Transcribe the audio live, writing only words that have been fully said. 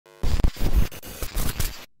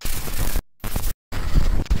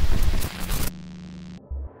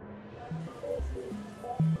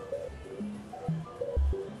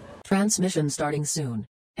Transmission starting soon.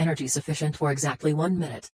 Energy sufficient for exactly 1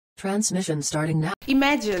 minute. Transmission starting now.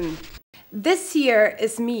 Imagine, this here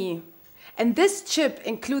is me. And this chip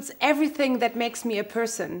includes everything that makes me a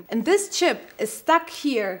person. And this chip is stuck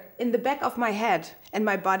here in the back of my head. And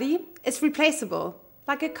my body is replaceable.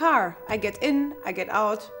 Like a car. I get in, I get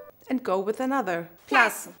out, and go with another.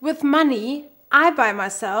 Plus, with money, I buy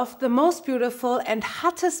myself the most beautiful and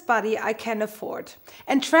hottest body I can afford.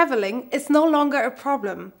 And traveling is no longer a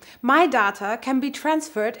problem. My data can be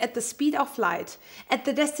transferred at the speed of light. At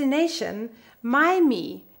the destination, my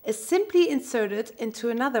me is simply inserted into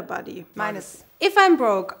another body. Minus. If I'm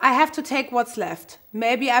broke, I have to take what's left.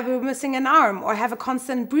 Maybe I will be missing an arm or have a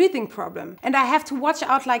constant breathing problem. And I have to watch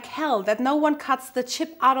out like hell that no one cuts the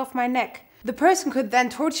chip out of my neck. The person could then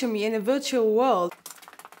torture me in a virtual world.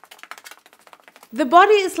 The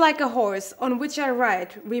body is like a horse on which I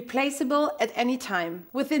ride, replaceable at any time.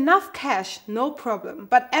 With enough cash, no problem.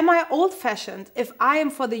 But am I old-fashioned if I am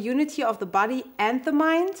for the unity of the body and the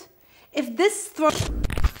mind? If this